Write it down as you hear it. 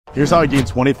Here's how I gained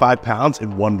 25 pounds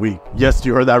in 1 week. Yes,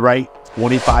 you heard that right.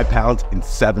 25 pounds in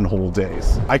 7 whole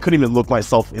days. I couldn't even look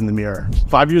myself in the mirror.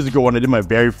 5 years ago when I did my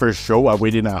very first show, I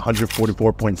weighed in at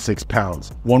 144.6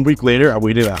 pounds. 1 week later, I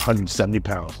weighed in at 170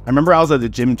 pounds. I remember I was at the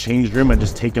gym change room and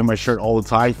just taking my shirt all the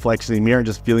time, flexing in the mirror and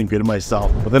just feeling good at myself.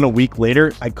 But then a week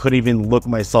later, I couldn't even look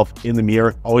myself in the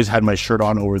mirror. Always had my shirt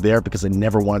on over there because I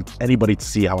never wanted anybody to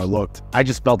see how I looked. I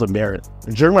just felt embarrassed.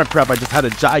 And during my prep, I just had a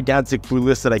gigantic food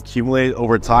list that I accumulated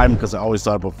over time because I always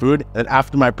thought about food. And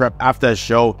after my prep, after that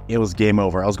show, it was game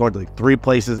over. I was going to like 3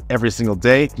 places every single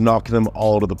day, knocking them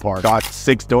all out of the park. Got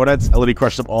 6 donuts, I literally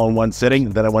crushed them all in one sitting.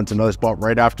 Then I went to another spot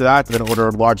right after that. Then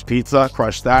ordered a large pizza,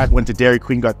 crushed that. Went to Dairy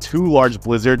Queen, got 2 large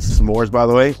blizzards, s'mores by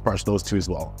the way, crushed those 2 as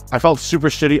well. I felt super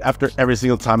shitty after every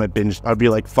single time I binged. I'd be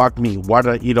like, fuck me, why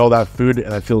did I eat all that food?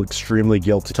 And I feel extremely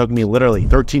guilty. It took me literally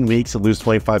 13 weeks to lose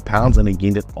 25 pounds and I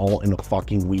gained it all in a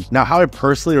fucking week. Now, how I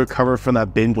personally recovered from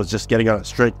that binge was just getting on a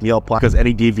strict meal plan because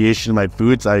any deviation in my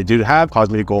foods that I do have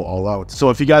caused me to go all out. So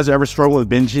if you guys ever struggle with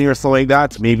binging or something like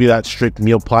that, maybe that strict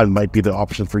meal plan might be the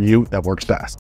option for you that works best.